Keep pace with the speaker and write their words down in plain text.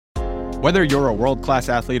Whether you're a world-class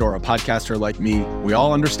athlete or a podcaster like me, we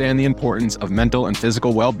all understand the importance of mental and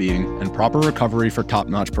physical well-being and proper recovery for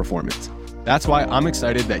top-notch performance. That's why I'm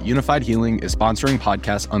excited that Unified Healing is sponsoring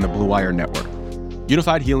podcasts on the Blue Wire Network.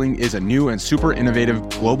 Unified Healing is a new and super innovative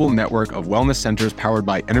global network of wellness centers powered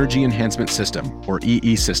by Energy Enhancement System, or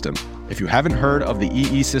EE System. If you haven't heard of the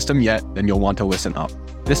EE System yet, then you'll want to listen up.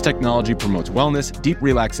 This technology promotes wellness, deep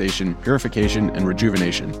relaxation, purification, and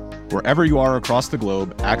rejuvenation. Wherever you are across the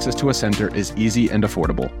globe, access to a center is easy and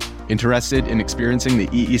affordable. Interested in experiencing the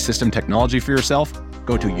EE System technology for yourself?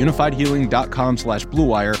 Go to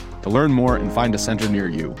unifiedhealing.com/bluewire to learn more and find a center near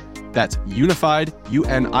you. That's unified,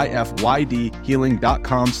 UNIFYD,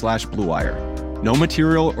 healing.com/bluewire. No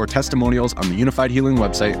material or testimonials on the Unified Healing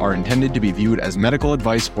website are intended to be viewed as medical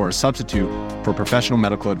advice or a substitute for professional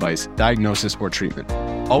medical advice, diagnosis, or treatment.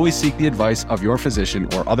 Always seek the advice of your physician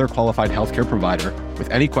or other qualified healthcare provider with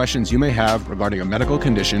any questions you may have regarding a medical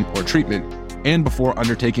condition or treatment and before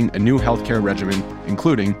undertaking a new healthcare regimen,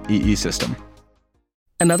 including EE System.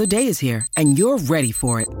 Another day is here, and you're ready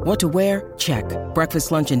for it. What to wear? Check.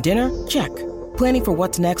 Breakfast, lunch, and dinner? Check. Planning for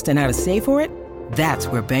what's next and how to save for it? That's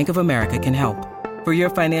where Bank of America can help. For your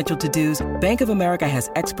financial to-dos, Bank of America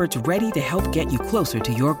has experts ready to help get you closer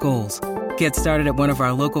to your goals. Get started at one of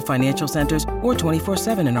our local financial centers or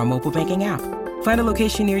 24/7 in our mobile banking app. Find a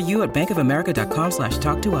location near you at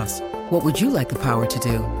bankofamerica.com/talktous. What would you like the power to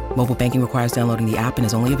do? Mobile banking requires downloading the app and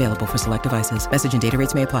is only available for select devices. Message and data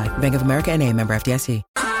rates may apply. Bank of America N.A., member FDIC.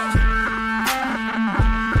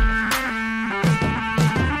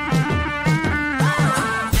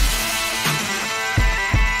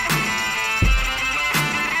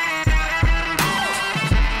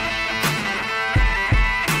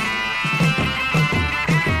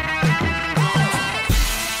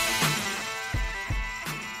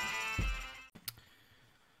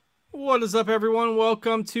 What is up, everyone?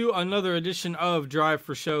 Welcome to another edition of Drive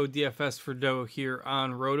for Show, DFS for Dough here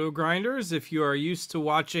on Roto Grinders. If you are used to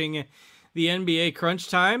watching the NBA Crunch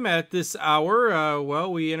Time at this hour,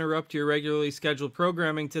 well, we interrupt your regularly scheduled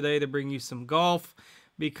programming today to bring you some golf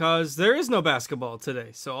because there is no basketball today.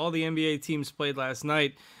 So all the NBA teams played last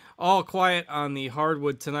night. All quiet on the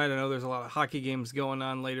hardwood tonight. I know there's a lot of hockey games going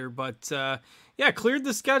on later, but yeah, cleared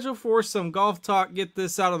the schedule for some golf talk. Get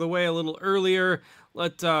this out of the way a little earlier.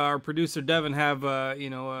 Let our producer Devin have,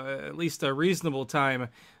 at least a reasonable time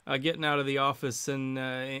getting out of the office and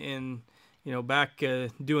back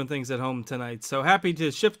doing things at home tonight. So happy to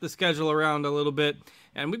shift the schedule around a little bit.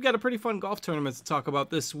 And we've got a pretty fun golf tournament to talk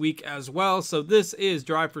about this week as well. So this is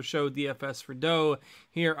Drive for Show, DFS for Dough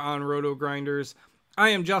here on Roto Grinders.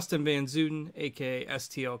 I am Justin Van Zuten, aka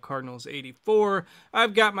STL Cardinals 84.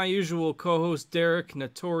 I've got my usual co-host Derek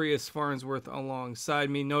Notorious Farnsworth alongside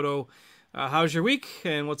me. Noto, how's your week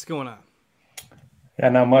and what's going on? Yeah,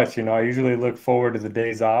 not much. I usually look forward to the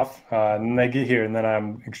days off, and then they get here, and then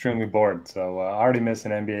I'm extremely bored. So I already miss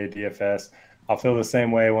an NBA DFS. I'll feel the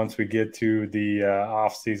same way once we get to the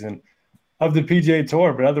off season of the PGA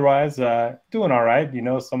Tour. But otherwise, doing all right.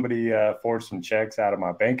 Somebody forged some checks out of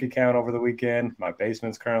my bank account over the weekend. My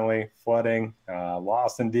basement's currently flooding.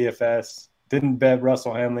 Lost in DFS. Didn't bet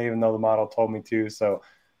Russell Henley, even though the model told me to. So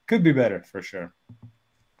could be better for sure.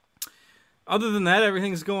 Other than that,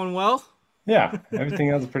 everything's going well? Yeah, everything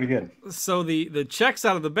else is pretty good. So the checks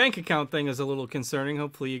out of the bank account thing is a little concerning.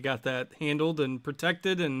 Hopefully you got that handled and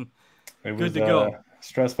protected and good to go. It was a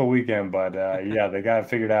stressful weekend, but yeah, they got it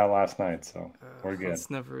figured out last night, so we're good. It's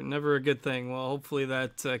never a good thing. Well, hopefully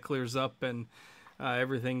that clears up and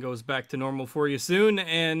everything goes back to normal for you soon,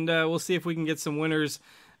 and we'll see if we can get some winners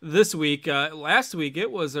this week. Last week it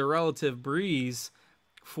was a relative breeze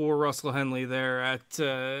for Russell Henley there at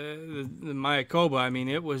the Mayakoba. I mean,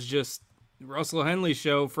 it was just Russell Henley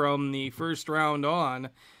show from the first round on.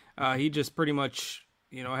 He just pretty much,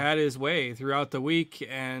 had his way throughout the week,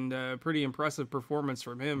 and pretty impressive performance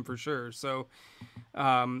from him for sure. So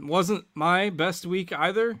wasn't my best week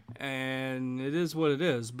either, and it is what it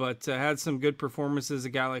is, but had some good performances. A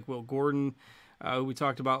guy like Will Gordon, who we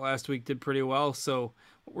talked about last week, did pretty well. So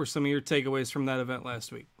what were some of your takeaways from that event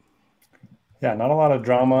last week? Yeah, not a lot of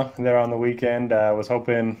drama there on the weekend. I was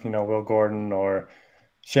hoping, Will Gordon or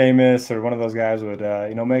Sheamus or one of those guys would,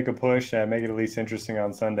 make a push and make it at least interesting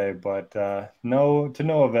on Sunday, but no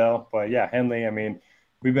avail. But yeah, Henley, I mean,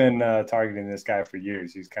 we've been targeting this guy for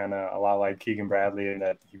years. He's kind of a lot like Keegan Bradley in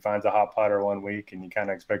that he finds a hot putter one week and you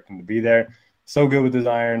kind of expect him to be there. So good with his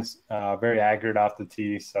irons, very accurate off the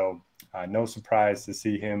tee. So no surprise to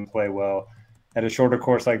see him play well at a shorter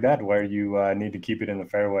course like that where you need to keep it in the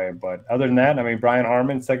fairway. But other than that, I mean, Brian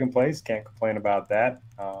Harman, second place, can't complain about that.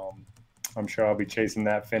 I'm sure I'll be chasing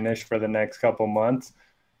that finish for the next couple months.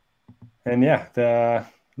 And yeah,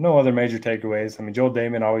 no other major takeaways. I mean, Joel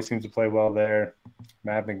Damon always seems to play well there.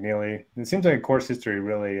 Matt McNeely. It seems like course history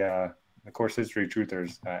really, the course history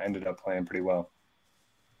truthers ended up playing pretty well.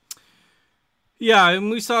 Yeah, and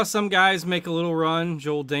we saw some guys make a little run.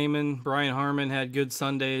 Joel Damon, Brian Harmon had good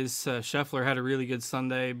Sundays. Scheffler had a really good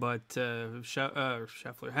Sunday, but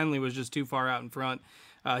Scheffler Henley was just too far out in front.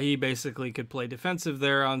 He basically could play defensive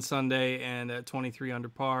there on Sunday and at 23 under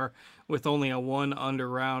par with only a 1 under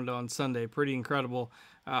round on Sunday. Pretty incredible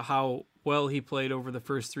how well he played over the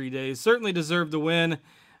first 3 days. Certainly deserved the win.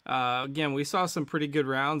 Again, we saw some pretty good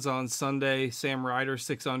rounds on Sunday. Sam Ryder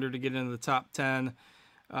 6 under to get into the top 10.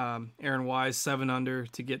 Aaron Wise 7 under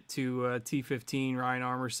to get to T15. Ryan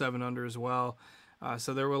Armour 7 under as well.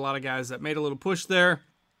 So there were a lot of guys that made a little push there.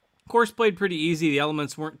 Course played pretty easy. The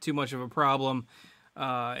elements weren't too much of a problem.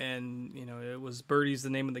 And it was birdie's the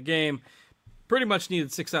name of the game. Pretty much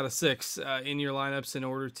needed 6 out of 6 in your lineups in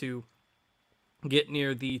order to get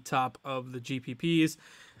near the top of the GPPs.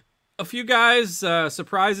 A few guys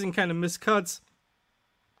surprising kind of missed cuts.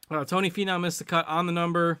 Tony Finau missed the cut on the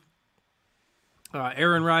number.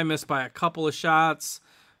 Aaron Rai missed by a couple of shots.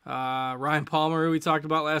 Ryan Palmer, who we talked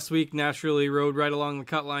about last week, naturally rode right along the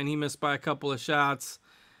cut line. He missed by a couple of shots.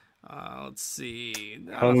 Let's see.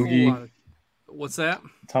 Hoagie. What's that?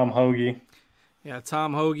 Tom Hoagie. Yeah,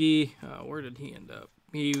 Tom Hoagie. Where did he end up?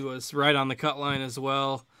 He was right on the cut line as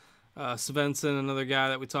well. Svensson, another guy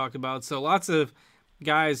that we talked about. So lots of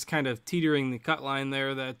guys kind of teetering the cut line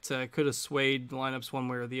there that could have swayed lineups one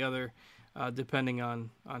way or the other. Depending on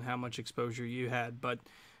how much exposure you had. But,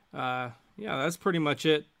 yeah, that's pretty much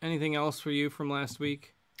it. Anything else for you from last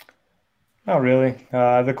week? Not really.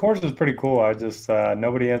 The course was pretty cool. I just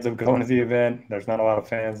nobody ends up going to the event. There's not a lot of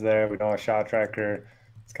fans there. We don't have shot tracker.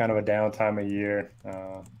 It's kind of a down time of year.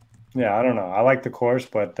 Yeah, I don't know. I like the course,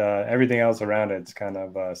 but everything else around it's kind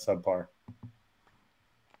of subpar.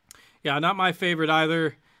 Yeah, not my favorite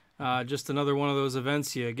either. Just another one of those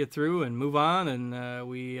events you get through and move on, and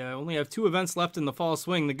we only have 2 events left in the fall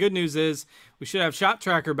swing. The good news is we should have Shot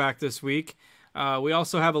Tracker back this week. We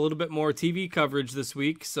also have a little bit more TV coverage this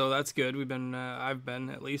week, so that's good. I've been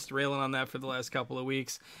at least railing on that for the last couple of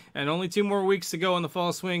weeks, and only 2 more weeks to go in the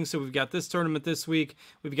fall swing. So we've got this tournament this week,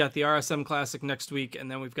 we've got the RSM Classic next week, and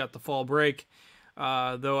then we've got the fall break.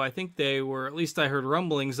 Though I think at least I heard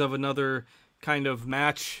rumblings of another kind of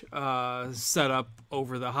match set up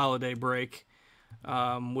over the holiday break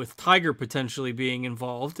with Tiger potentially being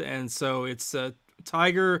involved. And so it's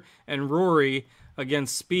Tiger and Rory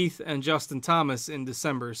against Spieth and Justin Thomas in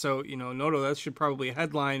December. So, Noto, that should probably a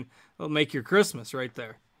headline that'll make your Christmas right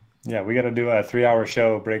there. Yeah, we got to do a 3-hour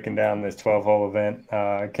show breaking down this 12-hole event.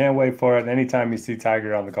 I can't wait for it. Anytime you see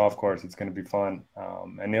Tiger on the golf course, it's going to be fun.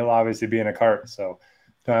 And he'll obviously be in a cart, so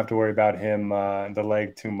don't have to worry about him, the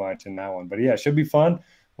leg too much in that one. But yeah, it should be fun.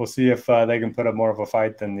 We'll see if they can put up more of a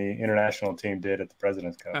fight than the international team did at the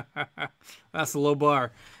President's Cup. That's a low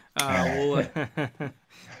bar.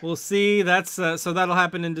 We'll see. That's so that'll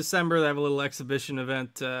happen in December. They have a little exhibition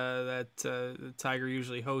event that Tiger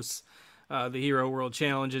usually hosts, the Hero World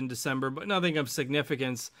Challenge in December, but nothing of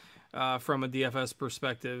significance from a DFS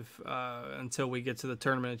perspective until we get to the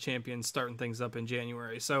Tournament of Champions, starting things up in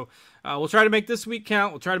January. So we'll try to make this week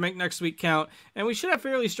count. We'll try to make next week count. And we should have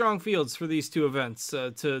fairly strong fields for these 2 events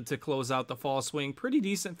to close out the fall swing. Pretty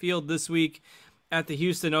decent field this week at the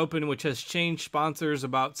Houston Open, which has changed sponsors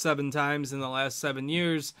about 7 times in the last 7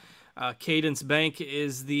 years. Cadence Bank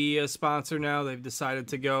is the sponsor now. They've decided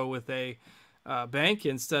to go with a bank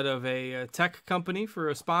instead of a tech company for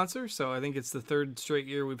a sponsor. So I think it's the 3rd straight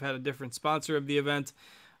year we've had a different sponsor of the event.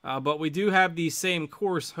 But we do have the same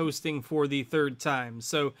course hosting for the 3rd time.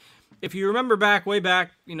 So if you remember way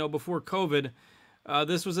back, before COVID,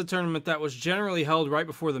 this was a tournament that was generally held right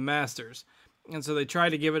before the Masters. And so they tried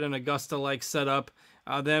to give it an Augusta-like setup.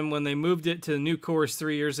 Then when they moved it to the new course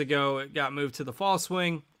 3 years ago, it got moved to the fall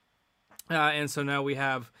swing. And so now we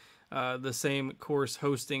have the same course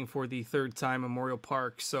hosting for the 3rd time, Memorial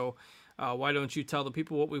Park. So why don't you tell the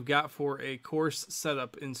people what we've got for a course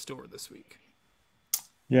setup in store this week?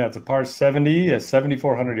 Yeah, it's a par 70, a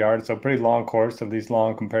 7,400 yards, so pretty long course, at least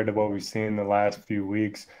long compared to what we've seen in the last few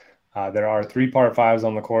weeks. There are 3 par 5s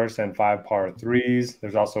on the course and 5 par 3s.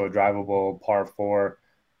 There's also a drivable par 4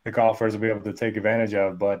 the golfers will be able to take advantage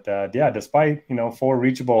of. But yeah, despite 4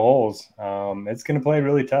 reachable holes, it's going to play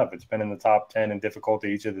really tough. It's been in the top 10 in difficulty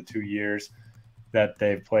each of the 2 years that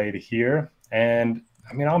they've played here. And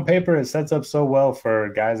I mean, on paper, it sets up so well for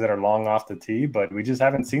guys that are long off the tee, but we just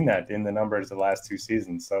haven't seen that in the numbers the last 2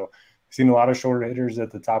 seasons. So we've seen a lot of shorter hitters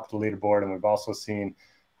at the top of the leaderboard, and we've also seen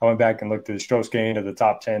I went back and looked at the strokes gained of the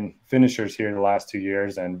top 10 finishers here the last 2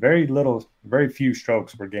 years, and very few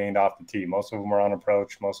strokes were gained off the tee. Most of them were on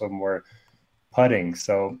approach. Most of them were putting.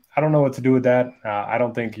 So I don't know what to do with that. I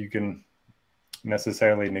don't think you can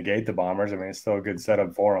necessarily negate the Bombers. I mean, it's still a good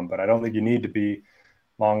setup for them, but I don't think you need to be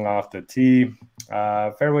long off the tee.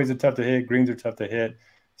 Fairways are tough to hit. Greens are tough to hit.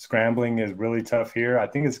 Scrambling is really tough here. I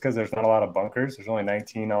think it's because there's not a lot of bunkers. There's only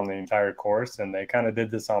 19 on the entire course, and they kind of did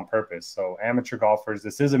this on purpose. So amateur golfers,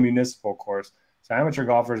 this is a municipal course, so amateur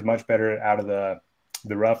golfers much better out of the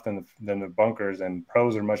rough than the bunkers, and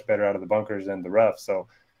pros are much better out of the bunkers than the rough. So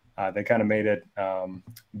they kind of made it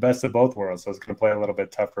best of both worlds. So it's going to play a little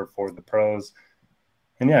bit tougher for the pros.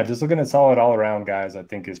 And yeah, just looking at solid all around guys, I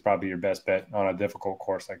think is probably your best bet on a difficult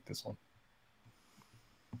course like this one.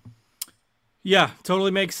 Yeah,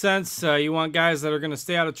 totally makes sense. You want guys that are going to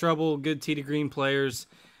stay out of trouble, good tee to green players,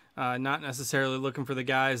 not necessarily looking for the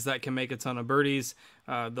guys that can make a ton of birdies.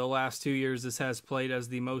 The last 2 years, this has played as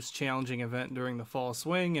the most challenging event during the fall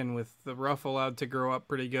swing, and with the rough allowed to grow up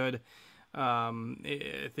pretty good,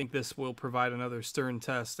 I think this will provide another stern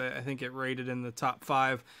test. I think it rated in the top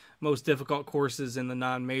 5 most difficult courses in the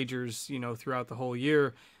non-majors, throughout the whole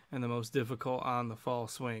year, and the most difficult on the fall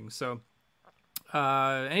swing. So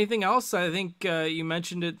anything else? I think you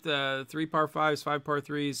mentioned it, 3 par 5s, 5 par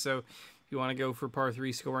 3s. So if you want to go for par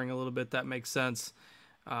 3 scoring a little bit, that makes sense.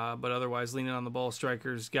 But otherwise, leaning on the ball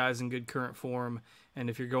strikers, guys in good current form. And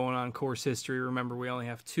if you're going on course history, remember we only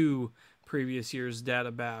have 2 previous years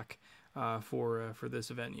data back for this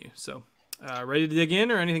venue. So ready to dig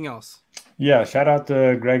in or anything else? Yeah, shout out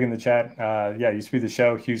to Greg in the chat. Yeah, used to be the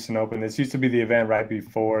show, Houston Open. This used to be the event right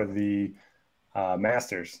before the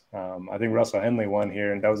Masters. I think Russell Henley won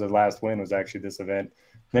here, and that was his last win, was actually this event.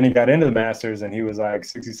 Then he got into the Masters, and he was like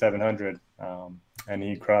 6,700, and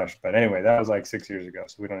he crushed. But anyway, that was like 6 years ago,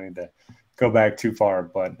 so we don't need to go back too far.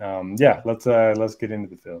 But yeah, let's get into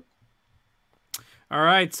the field. All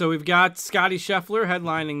right, so we've got Scotty Scheffler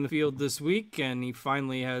headlining the field this week, and he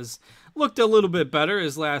finally has looked a little bit better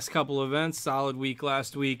his last couple events. Solid week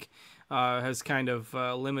last week. Has kind of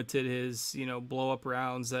limited his, blow-up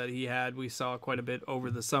rounds that he had. We saw quite a bit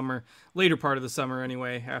over the summer, later part of the summer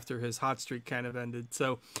anyway, after his hot streak kind of ended.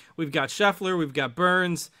 So we've got Scheffler, we've got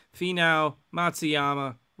Burns, Finau,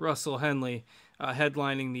 Matsuyama, Russell Henley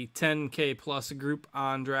headlining the 10K plus group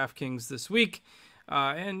on DraftKings this week.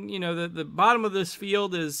 And, the bottom of this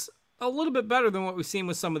field is a little bit better than what we've seen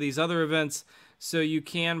with some of these other events. So you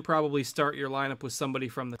can probably start your lineup with somebody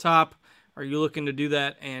from the top. Are you looking to do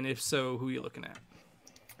that? And if so, who are you looking at?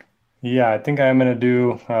 Yeah, I think I'm going to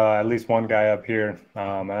do at least one guy up here.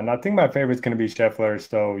 And I think my favorite's going to be Scheffler.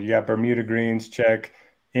 So you got Bermuda Greens, check.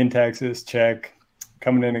 In Texas, check.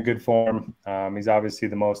 Coming in good form. He's obviously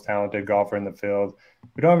the most talented golfer in the field.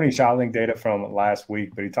 We don't have any shot link data from last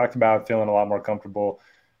week, but he talked about feeling a lot more comfortable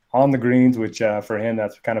on the greens, which for him,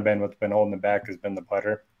 that's kind of been what's been holding him back, has been the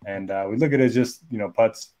putter. And we look at it as just,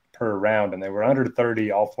 putts per round, and they were under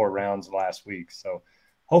 30 all 4 rounds last week. So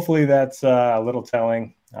hopefully that's a little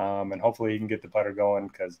telling, and hopefully he can get the putter going,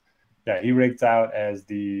 because yeah, he rakes out as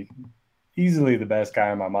easily the best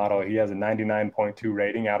guy in my model. He has a 99.2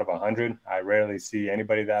 rating out of 100. I rarely see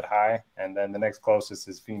anybody that high, and then the next closest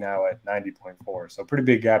is Finau at 90.4. So pretty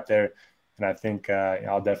big gap there, and I think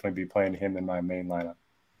I'll definitely be playing him in my main lineup.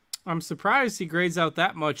 I'm surprised he grades out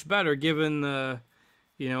that much better, given the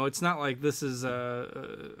it's not like this is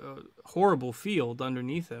a horrible field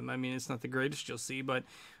underneath him. I mean, it's not the greatest you'll see, but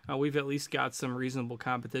we've at least got some reasonable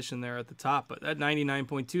competition there at the top. But that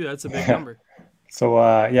 99.2, that's a big number. So,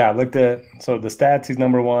 I looked at the stats. He's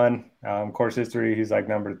number 1. Course history, he's like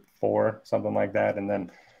number 4, something like that. And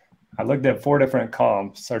then I looked at 3 different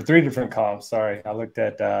comps. Sorry. I looked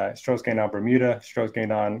at strokes gained on Bermuda, strokes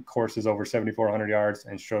gained on courses over 7,400 yards,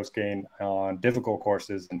 and strokes gained on difficult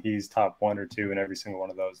courses. And he's top 1 or 2 in every single one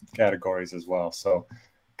of those categories as well. So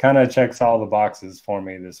kind of checks all the boxes for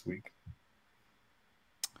me this week.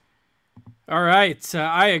 All right.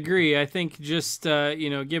 I agree. I think just,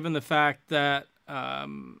 given the fact that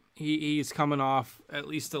he's coming off at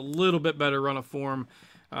least a little bit better run of form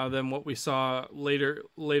than what we saw later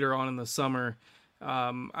on in the summer.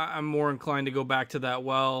 I'm more inclined to go back to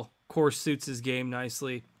that. Course suits his game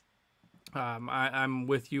nicely. I'm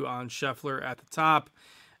with you on Scheffler at the top.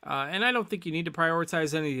 And I don't think you need to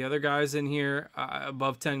prioritize any of the other guys in here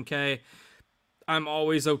above 10K. I'm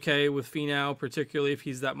always okay with Finau, particularly if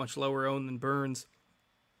he's that much lower owned than Burns.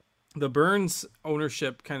 The Burns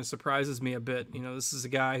ownership kind of surprises me a bit. This is a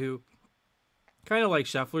guy who, kind of like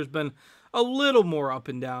Scheffler's, been a little more up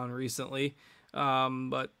and down recently,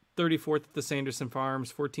 but 34th at the Sanderson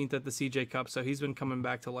Farms, 14th at the CJ Cup, so he's been coming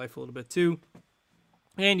back to life a little bit too.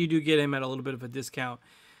 And you do get him at a little bit of a discount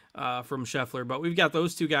from Scheffler. But we've got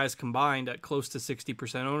those two guys combined at close to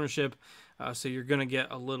 60% ownership. So you're going to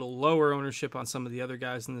get a little lower ownership on some of the other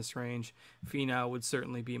guys in this range. Finau would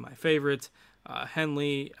certainly be my favorite.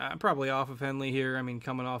 Henley, I'm probably off of Henley here. I mean,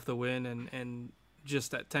 coming off the win and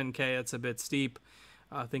just at 10K, it's a bit steep.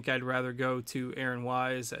 I think I'd rather go to Aaron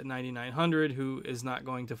Wise at 9,900, who is not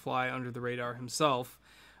going to fly under the radar himself.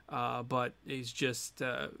 But he's just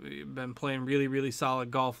been playing really, really solid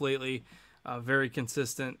golf lately. Very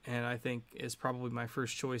consistent, and I think is probably my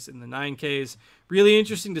first choice in the 9Ks. Really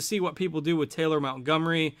interesting to see what people do with Taylor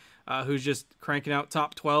Montgomery, who's just cranking out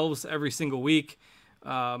top 12s every single week,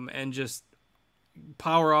 and just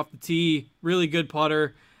power off the tee. Really good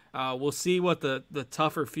putter. We'll see what the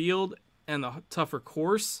tougher field and the tougher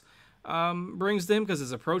course brings to him, because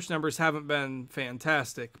his approach numbers haven't been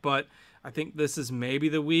fantastic. But I think this is maybe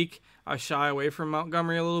the week I shy away from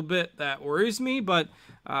Montgomery a little bit. That worries me, but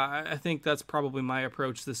I think that's probably my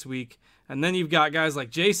approach this week. And then you've got guys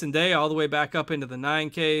like Jason Day all the way back up into the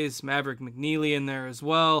 9Ks, Maverick McNeely in there as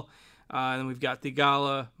well. And then we've got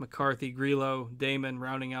Theegala, McCarthy, Grillo, Damon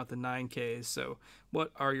rounding out the 9Ks. So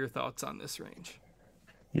what are your thoughts on this range?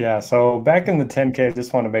 Yeah, so back in the 10K, I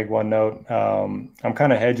just want to make one note. I'm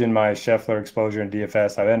kind of hedging my Scheffler exposure in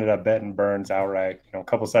DFS. I've ended up betting Burns outright. A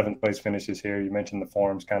couple seventh place finishes here. You mentioned the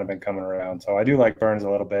form's kind of been coming around. So I do like Burns a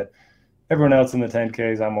little bit. Everyone else in the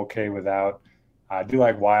 10Ks, I'm okay without. I do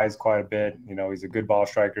like Wise quite a bit. He's a good ball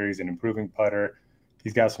striker. He's an improving putter.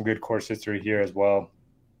 He's got some good course history here as well.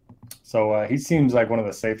 So he seems like one of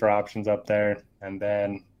the safer options up there. And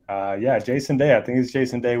then, Jason Day. I think it's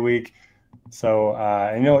Jason Day week. So,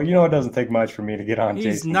 it doesn't take much for me to get on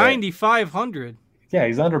Jason Day. He's 9,500. Yeah,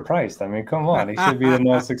 he's underpriced. I mean, come on. He should be the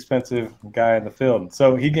most expensive guy in the field.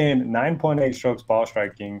 So he gained 9.8 strokes ball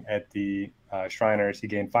striking at the Shriners. He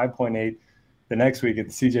gained 5.8 the next week at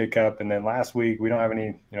the CJ Cup. And then last week, we don't have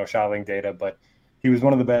any, shot link data, but he was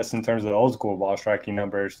one of the best in terms of the old school ball striking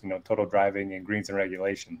numbers, total driving and greens and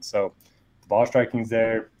regulation. So the ball striking's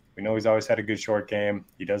there. We know he's always had a good short game.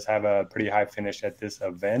 He does have a pretty high finish at this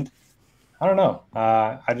event. I don't know.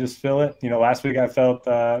 I just feel it. Last week I felt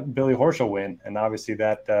Billy Horschel win, and obviously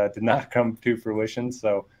that did not come to fruition.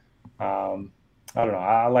 So I don't know.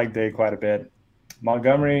 I like Day quite a bit.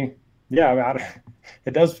 Montgomery, yeah,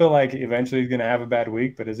 it does feel like eventually he's going to have a bad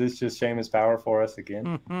week, but is this just Seamus Power for us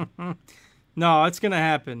again? No, it's going to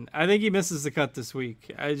happen. I think he misses the cut this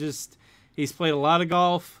week. He's played a lot of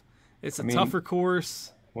golf. It's a tougher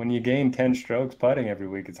course. When you gain 10 strokes putting every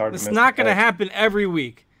week, it's hard to miss. It's not going to happen every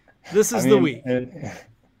week. This is the week. I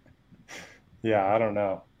don't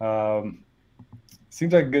know.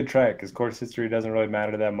 Seems like a good track because course history doesn't really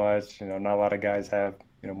matter that much. Not a lot of guys have,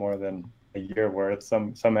 more than a year worth.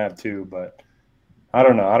 Some have two, but I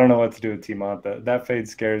don't know. I don't know what to do with T-Mont. That fade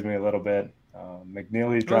scares me a little bit.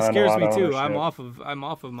 McNeely's drawing a lot of ownership. It scares me too. I'm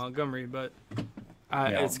off of Montgomery, but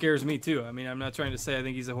it scares me too. I mean, I'm not trying to say I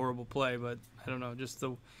think he's a horrible play, but I don't know.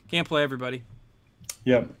 Can't play everybody.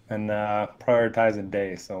 Yep, and prioritizing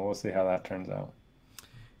Day, so we'll see how that turns out.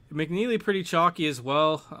 McNeely pretty chalky as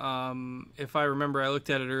well. If I remember, I looked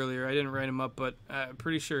at it earlier. I didn't write him up, but I'm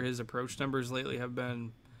pretty sure his approach numbers lately have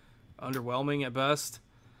been underwhelming at best.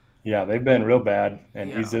 Yeah, they've been real bad,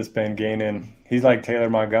 and he's just been gaining. He's like Taylor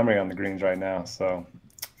Montgomery on the greens right now. So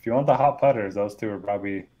if you want the hot putters, those two are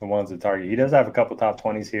probably the ones to target. He does have a couple top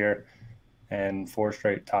 20s here and 4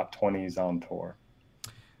 straight top 20s on tour.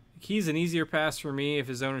 He's an easier pass for me if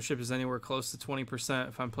his ownership is anywhere close to 20%.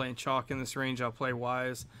 If I'm playing chalk in this range, I'll play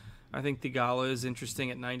Wise. I think Theegala is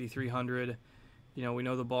interesting at 9,300. We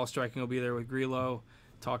know the ball striking will be there with Grillo.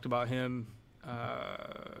 Talked about him.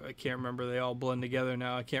 I can't remember. They all blend together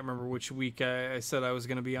now. I can't remember which week I said I was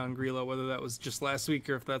going to be on Grillo, whether that was just last week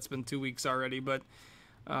or if that's been 2 weeks already. But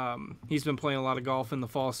he's been playing a lot of golf in the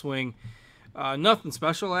fall swing. Nothing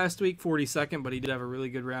special last week, 42nd, but he did have a really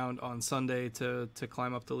good round on Sunday to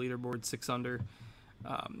climb up the leaderboard 6 under.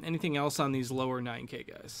 Anything else on these lower 9K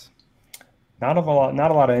guys? Not a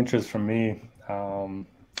lot of interest from me.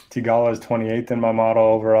 Theegala is 28th in my model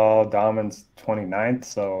overall. Dahmen's 29th,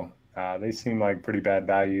 so they seem like pretty bad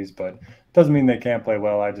values, but doesn't mean they can't play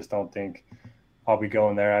well. I just don't think I'll be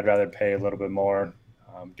going there. I'd rather pay a little bit more,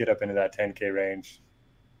 get up into that 10K range,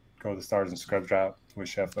 go the stars and scrubs route with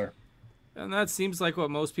Scheffler. And that seems like what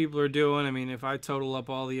most people are doing. I mean, if I total up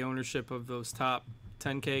all the ownership of those top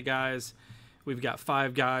 10K guys, we've got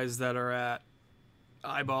 5 guys that are at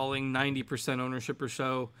eyeballing 90% ownership or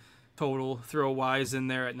so total. Throw Wise in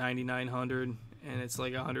there at 9,900, and it's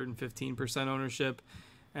like 115% ownership.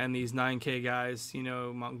 And these 9K guys,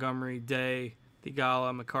 Montgomery, Day,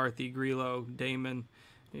 Theegala, McCarthy, Grillo, Damon,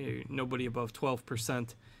 Nobody above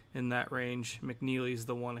 12% in that range. McNeely's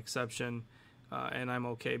the one exception, and I'm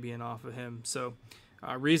okay being off of him. So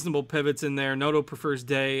reasonable pivots in there. Noto prefers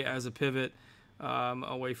Day as a pivot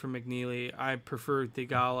away from McNeely. I prefer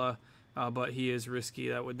Thigala, but he is risky.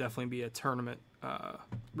 That would definitely be a tournament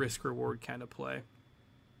risk-reward kind of play.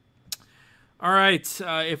 All right,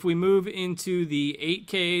 if we move into the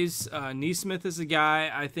 8Ks, Neesmith is a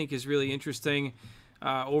guy I think is really interesting.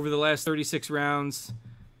 Over the last 36 rounds,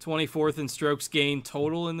 24th in strokes gained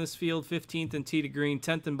total in this field, 15th in tee to green,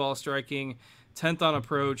 10th in ball striking, 10th on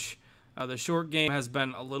approach. The short game has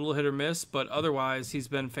been a little hit or miss, but otherwise he's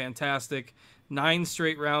been fantastic. 9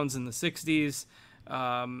 straight rounds in the 60s,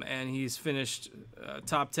 and he's finished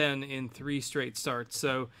top 10 in 3 straight starts.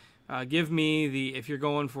 So give me if you're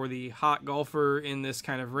going for the hot golfer in this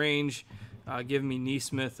kind of range, give me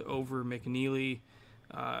Neesmith over McNeely,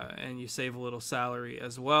 and you save a little salary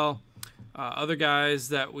as well. Other guys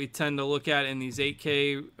that we tend to look at in these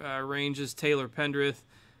 8K ranges, Taylor Pendrith,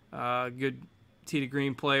 good tee to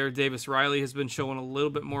green player. Davis Riley has been showing a little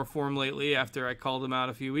bit more form lately after I called him out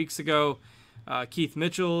a few weeks ago. Keith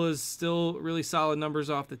Mitchell is still really solid numbers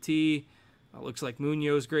off the tee. Looks like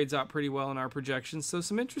Munoz grades out pretty well in our projections. So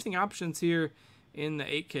some interesting options here in the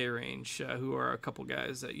 8K range, who are a couple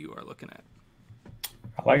guys that you are looking at.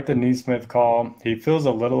 I like the Neesmith call. He feels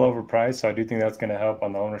a little overpriced, so I do think that's going to help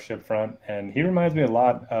on the ownership front. And he reminds me a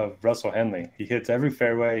lot of Russell Henley. He hits every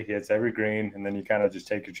fairway, he hits every green, and then you kind of just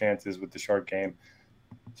take your chances with the short game.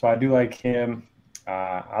 So I do like him.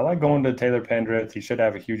 I like going to Taylor Pendrith. He should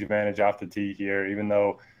have a huge advantage off the tee here, even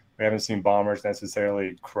though we haven't seen bombers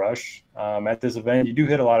necessarily crush at this event. You do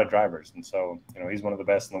hit a lot of drivers, and so he's one of the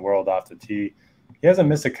best in the world off the tee. He hasn't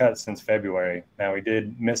missed a cut since February. Now, he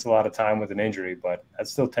did miss a lot of time with an injury, but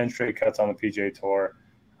that's still 10 straight cuts on the PGA Tour.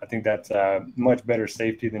 I think that's much better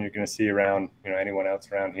safety than you're going to see around anyone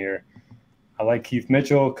else around here. I like Keith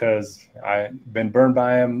Mitchell because I've been burned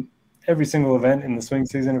by him every single event in the swing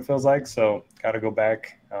season, it feels like, so got to go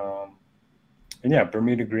back. And yeah,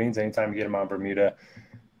 Bermuda greens, anytime you get him on Bermuda,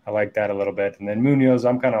 I like that a little bit. And then Munoz,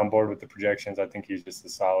 I'm kind of on board with the projections. I think he's just a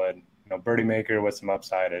solid, birdie maker with some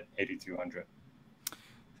upside at 8,200.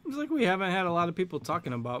 Seems like we haven't had a lot of people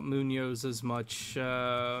talking about Munoz as much,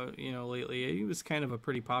 lately. He was kind of a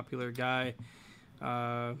pretty popular guy,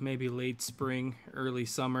 maybe late spring, early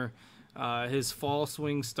summer. His fall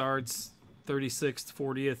swing starts 36th,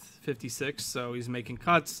 40th, 56th, so he's making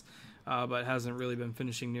cuts, but hasn't really been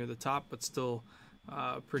finishing near the top, but still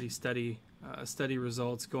pretty steady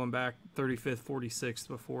results, going back 35th, 46th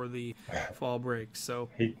before the fall break. So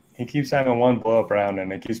he keeps having one blow-up round,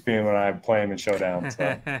 and it keeps being when I play him in Showdown.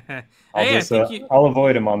 So I'll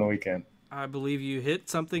avoid him on the weekend. I believe you hit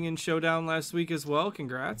something in Showdown last week as well.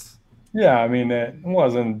 Congrats. Yeah, I mean, it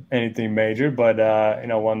wasn't anything major, but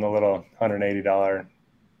won the little $180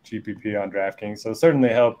 GPP on DraftKings, so it certainly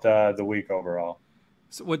helped the week overall.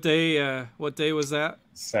 So what day was that?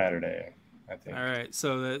 Saturday, I think. All right,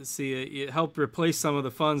 so it helped replace some of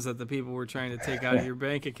the funds that the people were trying to take out of your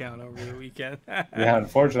bank account over the weekend. Yeah,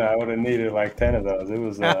 unfortunately, I would have needed like 10 of those. It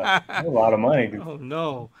was a lot of money. Oh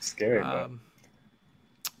no, scary.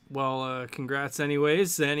 Well, congrats,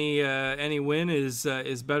 anyways. Any win is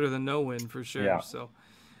better than no win for sure. Yeah. So,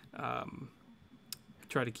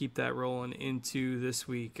 try to keep that rolling into this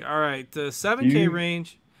week. All right, the 7K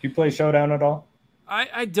range. Do you play Showdown at all?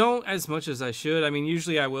 I don't as much as I should. I mean,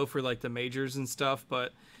 usually I will for like the majors and stuff,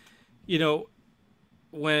 but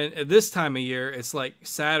when at this time of year, it's like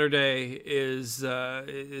Saturday is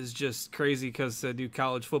just crazy because I do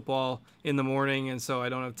college football in the morning, and so I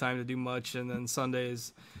don't have time to do much. And then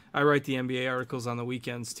Sundays, I write the NBA articles on the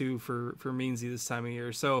weekends too for Meansy this time of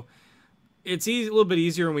year. So it's a little bit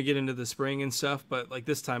easier when we get into the spring and stuff, but like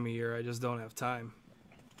this time of year, I just don't have time.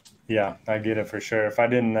 Yeah, I get it for sure. If I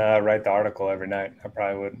didn't write the article every night, I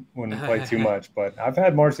probably wouldn't play too much. But I've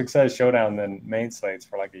had more success Showdown than main slates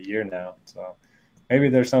for like a year now. So maybe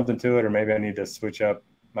there's something to it, or maybe I need to switch up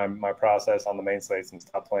my process on the main slates and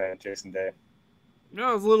stop playing Jason Day.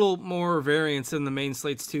 There's a little more variance in the main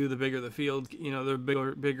slates too. The bigger the field,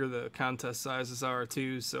 the bigger the contest sizes are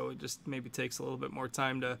too. So it just maybe takes a little bit more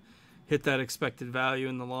time to hit that expected value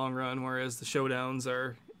in the long run, whereas the Showdowns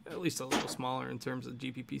are at least a little smaller in terms of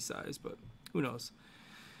GPP size, but who knows.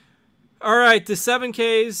 All right, the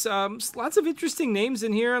 7Ks, lots of interesting names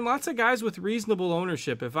in here and lots of guys with reasonable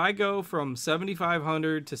ownership. If I go from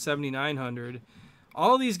 7,500 to 7,900,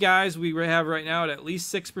 all of these guys we have right now at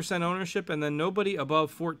least 6% ownership, and then nobody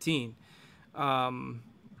above 14.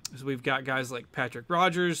 So we've got guys like Patrick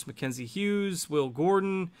Rogers, Mackenzie Hughes, Will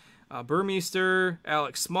Gordon, Burmeister,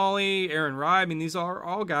 Alex Smalley, Aaron Rye. I mean, these are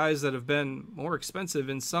all guys that have been more expensive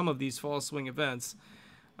in some of these fall swing events.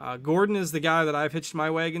 Gordon is the guy that I've hitched my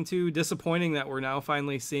wagon to. Disappointing that we're now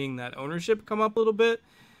finally seeing that ownership come up a little bit.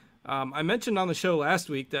 I mentioned on the show last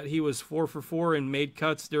week that he was 4 for 4 and made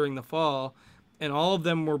cuts during the fall, and all of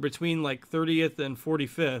them were between like 30th and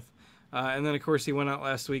 45th. And then, of course, he went out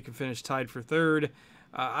last week and finished tied for third.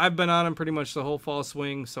 I've been on him pretty much the whole fall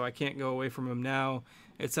swing, so I can't go away from him now.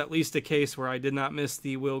 It's at least a case where I did not miss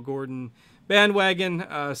the Will Gordon bandwagon,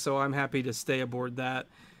 so I'm happy to stay aboard that,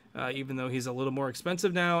 even though he's a little more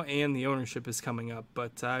expensive now and the ownership is coming up.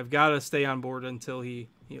 But I've got to stay on board until he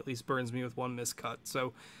at least burns me with one missed cut.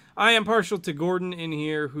 So I am partial to Gordon in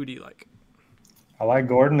here. Who do you like? I like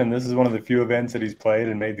Gordon, and this is one of the few events that he's played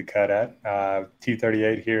and made the cut at,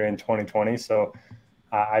 T38 here in 2020. So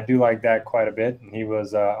I do like that quite a bit. And he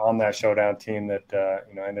was on that showdown team that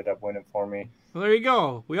ended up winning for me. Well, there you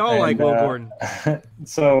go. We all like Will Gordon.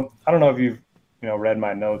 So I don't know if you've read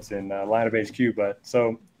my notes in Lineup HQ, but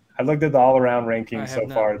so I looked at the all-around rankings so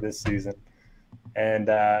far this season, and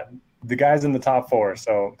the guys in the top four.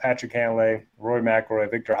 So Patrick Cantlay, Rory McIlroy,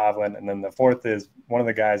 Victor Hovland, and then the fourth is one of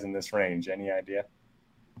the guys in this range. Any idea?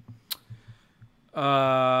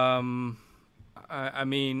 I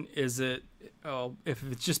mean, is it? Oh, if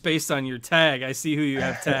it's just based on your tag, I see who you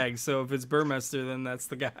have tagged. So if it's Burmeister, then that's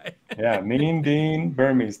the guy. Yeah, Mean Dean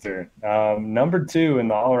Burmeister. Number 2 in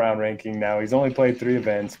the all-around ranking now. He's only played 3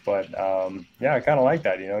 events, but I kind of like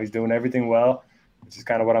that. He's doing everything well, which is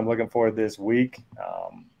kind of what I'm looking for this week.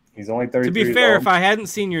 He's only 33. To be fair, if I hadn't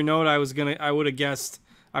seen your note, I would have guessed.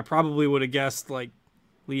 I probably would have guessed like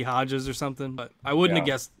Lee Hodges or something, but I wouldn't have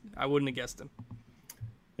guessed. I wouldn't have guessed him.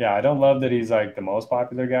 Yeah, I don't love that he's like the most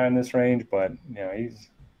popular guy in this range, but he's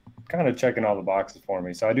kind of checking all the boxes for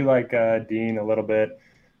me. So I do like Dean a little bit.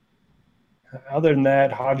 Other than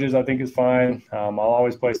that, Hodges I think is fine. I'll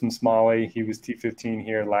always play some Smalley. He was T15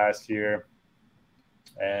 here last year,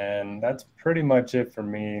 and that's pretty much it for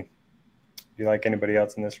me. Do you like anybody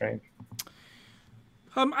else in this range?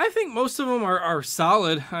 I think most of them are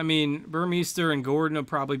solid. I mean, Burmeister and Gordon will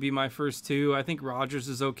probably be my first 2. I think Rogers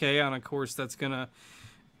is okay on a course that's gonna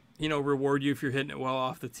reward you if you're hitting it well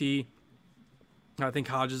off the tee. I think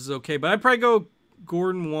Hodges is okay, but I'd probably go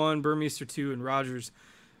Gordon 1, Burmeister 2, and Rogers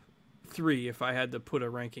 3 if I had to put a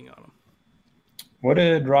ranking on them. What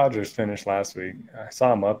did Rogers finish last week? I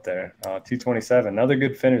saw him up there, 227. Another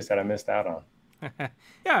good finish that I missed out on.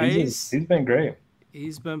 Yeah, he's been great.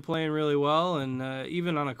 He's been playing really well, and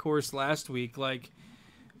even on a course last week, like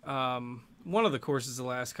one of the courses the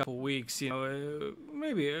last couple of weeks,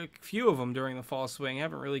 maybe a few of them during the fall swing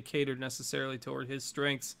haven't really catered necessarily toward his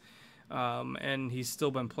strengths, and he's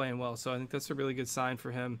still been playing well. So I think that's a really good sign for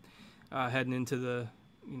him heading into the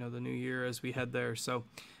new year as we head there. So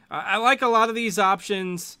I like a lot of these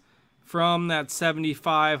options from that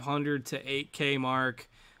 7,500 to 8K mark,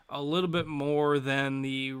 a little bit more than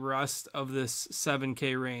the rest of this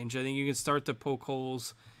 7K range. I think you can start to poke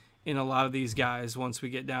holes in a lot of these guys once we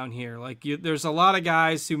get down here. There's a lot of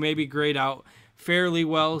guys who maybe grade out fairly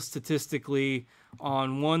well statistically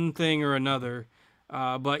on one thing or another,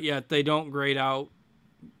 but yet they don't grade out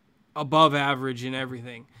above average in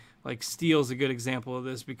everything. Like Steele's a good example of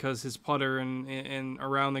this because his putter and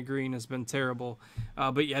around the green has been terrible,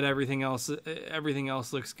 but yet everything else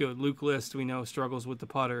looks good. Luke List, we know, struggles with the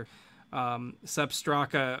putter. Sepp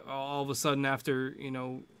Straka, all of a sudden after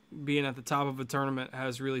being at the top of a tournament,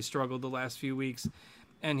 has really struggled the last few weeks,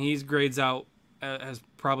 and he's grades out as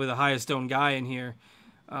probably the highest owned guy in here.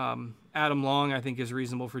 Adam Long, I think, is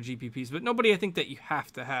reasonable for GPPs, but nobody I think that you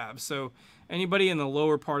have to have. So anybody in the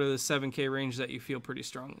lower part of the 7K range that you feel pretty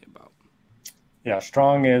strongly about? Yeah,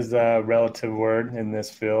 strong is a relative word in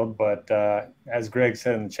this field, but as Greg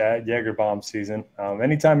said in the chat, Jaeger bomb season.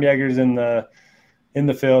 Anytime Jaeger's in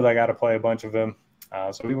the field, I got to play a bunch of him.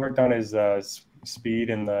 So we worked on his speed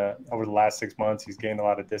over the last 6 months. He's gained a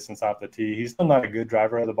lot of distance off the tee. He's still not a good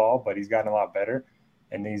driver of the ball, but he's gotten a lot better.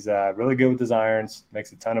 And he's really good with his irons,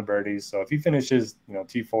 makes a ton of birdies. So if he finishes,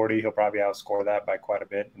 T40, he'll probably outscore that by quite a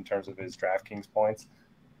bit in terms of his DraftKings points.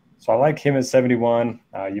 So I like him at 71.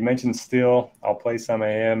 You mentioned Steele. I'll play some of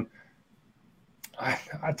him.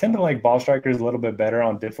 I tend to like ball strikers a little bit better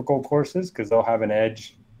on difficult courses because they'll have an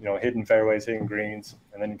edge, hitting fairways, hitting greens,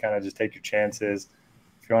 and then you kind of just take your chances.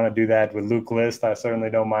 If you want to do that with Luke List, I certainly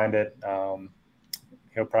don't mind it.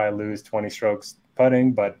 He'll probably lose 20 strokes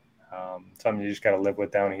putting, but something you just got to live with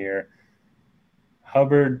down here.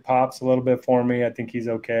 Hubbard pops a little bit for me. I think he's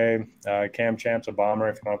okay. Cam Champ's a bomber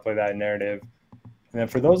if you want to play that narrative. And then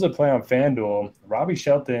for those that play on FanDuel, Robbie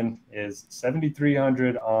Shelton is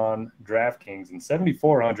 7,300 on DraftKings and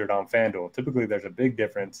 7,400 on FanDuel. Typically, there's a big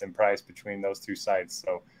difference in price between those two sites.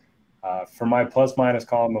 So for my plus minus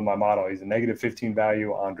column of my model, he's a negative 15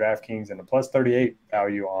 value on DraftKings and a plus 38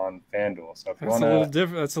 value on FanDuel. So if you want to,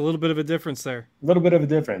 that's a little bit of a difference there. A little bit of a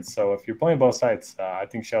difference. So if you're playing both sites, I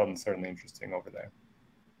think Shelton's certainly interesting over there.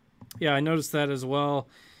 Yeah, I noticed that as well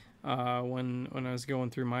when I was going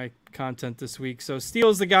through my content this week. So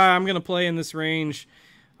Steele's the guy I'm going to play in this range.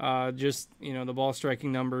 Just, the ball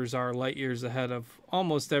striking numbers are light years ahead of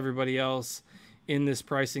almost everybody else in this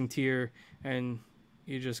pricing tier, and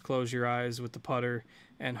you just close your eyes with the putter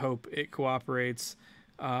and hope it cooperates.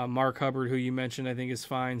 Mark Hubbard, who you mentioned, I think is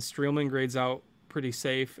fine. Streelman grades out pretty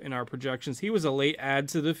safe in our projections. He was a late add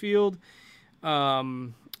to the field.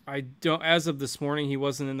 As of this morning, he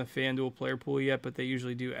wasn't in the FanDuel player pool yet, but they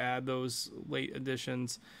usually do add those late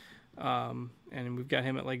additions. And we've got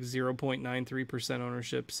him at like 0.93%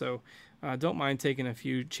 ownership. So don't mind taking a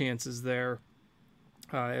few chances there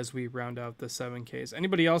as we round out the 7Ks.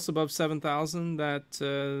 Anybody else above 7,000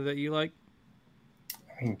 that you like?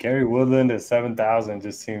 I mean, Gary Woodland at 7,000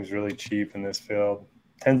 just seems really cheap in this field.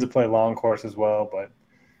 Tends to play long course as well, but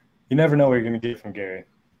you never know what you're going to get from Gary.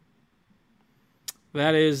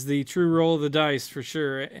 That is the true roll of the dice for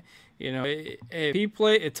sure. If he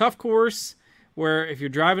play a tough course where if you're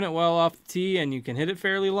driving it well off the tee and you can hit it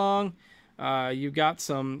fairly long, you've got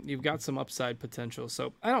some upside potential.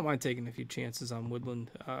 So I don't mind taking a few chances on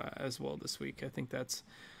Woodland as well this week. I think that's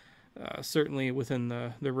certainly within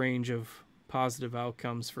the range of positive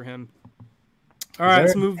outcomes for him. All right,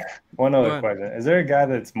 let's move. One other question: is there a guy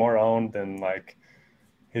that's more owned than like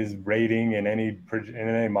his rating in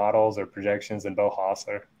any models or projections than Bo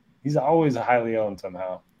Hossler? He's always highly owned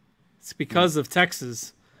somehow. It's because of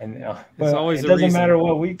Texas. And it's always it doesn't matter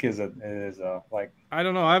what week is it is like. I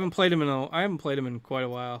don't know. I haven't played him in quite a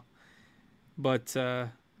while, but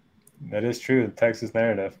that is true. The Texas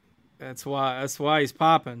narrative. That's why he's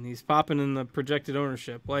popping. He's popping in the projected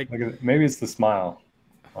ownership. Maybe it's the smile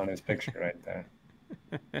on his picture right there.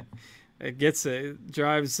 It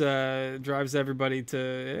drives everybody to,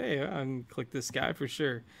 hey, I can click this guy for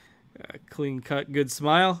sure. Clean cut, good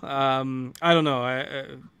smile. I don't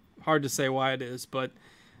know. Hard to say why it is, but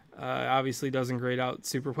obviously doesn't grade out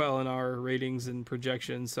super well in our ratings and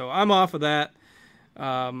projections. So I'm off of that.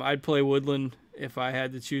 I'd play Woodland if I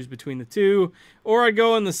had to choose between the two, or I'd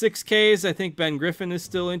go in the 6Ks. I think Ben Griffin is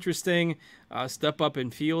still interesting. Step up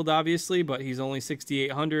in field, obviously, but he's only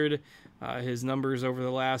 6,800. His numbers over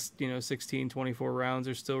the last 16, 24 rounds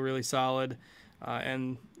are still really solid.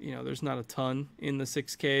 And there's not a ton in the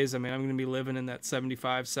 6Ks. I mean, I'm going to be living in that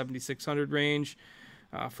 7,500, 7,600 range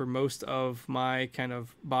for most of my kind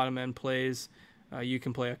of bottom end plays. You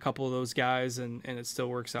can play a couple of those guys, and it still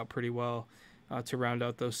works out pretty well to round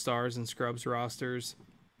out those stars and scrubs rosters.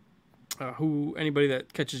 Anybody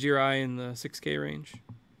that catches your eye in the 6K range?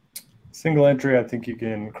 Single entry, I think you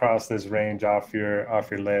can cross this range off your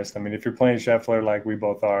list. I mean, if you're playing Scheffler like we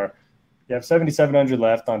both are, you have 7,700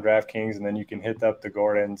 left on DraftKings, and then you can hit up the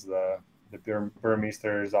Gordons, the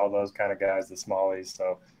Burmeisters, all those kind of guys, the smallies.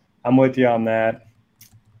 So I'm with you on that.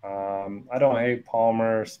 I don't hate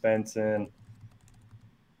Palmer, Svensson.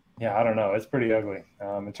 Yeah, I don't know. It's pretty ugly.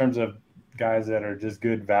 In terms of guys that are just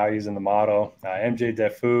good values in the model, MJ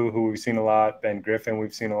Defoe, who we've seen a lot, Ben Griffin,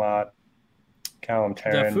 we've seen a lot. Callum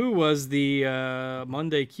Tarrant. Defoe was the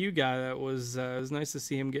Monday Q guy. It was nice to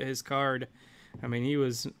see him get his card. I mean, he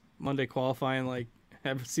was Monday qualifying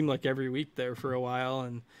seemed like every week there for a while,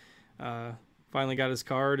 and finally got his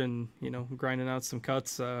card and grinding out some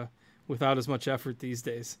cuts without as much effort these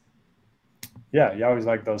days. Yeah, you always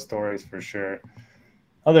like those stories for sure.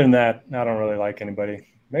 Other than that, I don't really like anybody.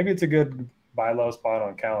 Maybe it's a good buy low spot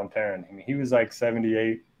on Callum Tarrant. I mean, he was like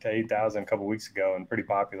 78 to 8,000 a couple weeks ago and pretty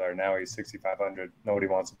popular. Now he's 6,500. Nobody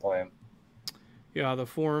wants to play him. Yeah, the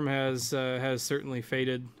form has certainly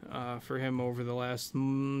faded for him over the last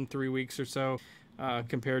 3 weeks or so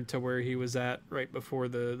compared to where he was at right before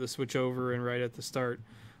the switch over and right at the start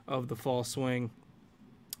of the fall swing.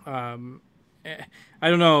 I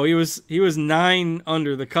don't know. He was 9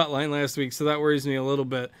 under the cut line last week, so that worries me a little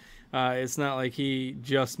bit. It's not like he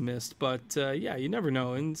just missed, but yeah, you never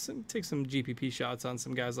know. And take some GPP shots on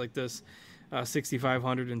some guys like this.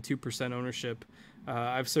 6,500 and 2% ownership.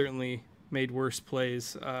 I've certainly made worse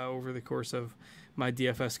plays over the course of my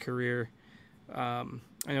DFS career. I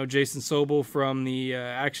know Jason Sobel from the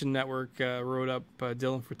Action Network wrote up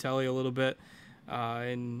Dylan Fratelli a little bit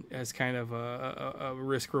and as kind of a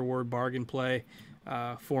risk-reward bargain play.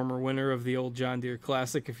 Former winner of the old John Deere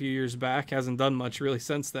Classic a few years back. Hasn't done much really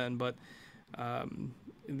since then, but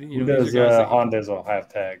Who does Hondizzle have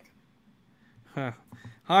tagged?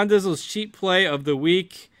 Hondizzle's cheap play of the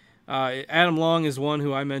week. Adam Long is one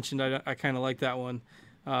who I mentioned. I kind of like that one.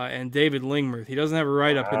 And David Lingmerth. He doesn't have a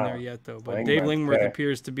write-up in there yet, though. But Dave Lingmerth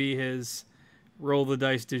appears to be his roll the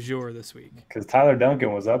dice du jour this week. Because Tyler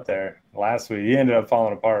Duncan was up there last week. He ended up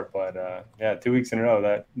falling apart. But, 2 weeks in a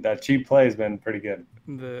row, that cheap play has been pretty good.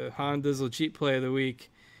 The Hondizzle cheap play of the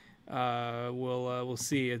week. We'll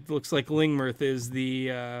see. It looks like Lingmerth is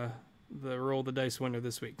the roll the dice winner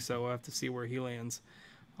this week. So we'll have to see where he lands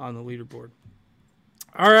on the leaderboard.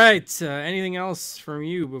 All right. Anything else from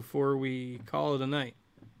you before we call it a night?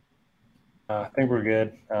 I think we're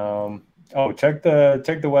good. Check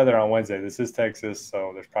the weather on Wednesday. This is Texas,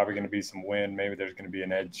 so there's probably going to be some wind. Maybe there's going to be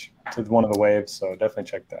an edge to one of the waves, so definitely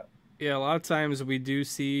check that. Yeah, a lot of times we do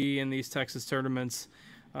see in these Texas tournaments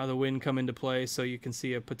the wind come into play, so you can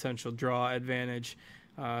see a potential draw advantage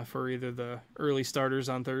for either the early starters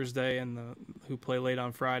on Thursday and who play late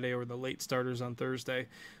on Friday, or the late starters on Thursday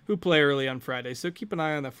who play early on Friday. So keep an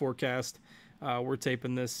eye on that forecast. We're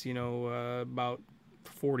taping this, about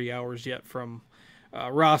 40 hours yet from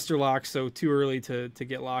roster lock, so too early to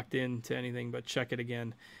get locked into anything, but check it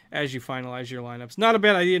again as you finalize your lineups. Not a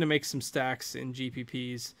bad idea to make some stacks in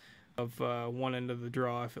GPPs of one end of the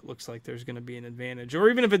draw if it looks like there's going to be an advantage, or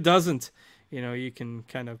even if it doesn't, you can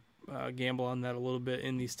kind of gamble on that a little bit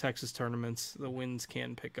in these Texas tournaments. The winds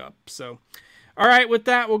can pick up. So, all right, with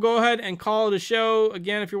that, we'll go ahead and call it a show.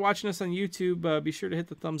 Again, if you're watching us on YouTube, be sure to hit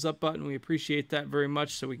the thumbs up button. We appreciate that very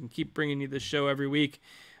much, so we can keep bringing you this show every week.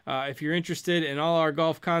 If you're interested in all our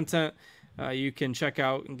golf content, you can check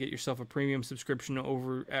out and get yourself a premium subscription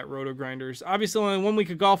over at Roto Grinders. Obviously, only 1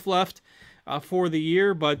 week of golf left for the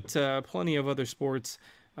year, but plenty of other sports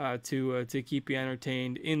to keep you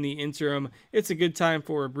entertained in the interim. It's a good time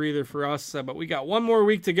for a breather for us, but we got one more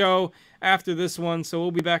week to go after this one, so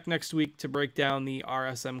we'll be back next week to break down the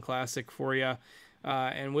RSM Classic for you.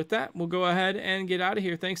 And with that, we'll go ahead and get out of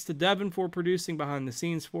here. Thanks to Devin for producing behind the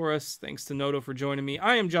scenes for us. Thanks to Noto for joining me.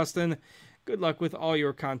 I am Justin. Good luck with all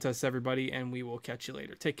your contests, everybody, and we will catch you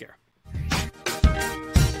later. Take care.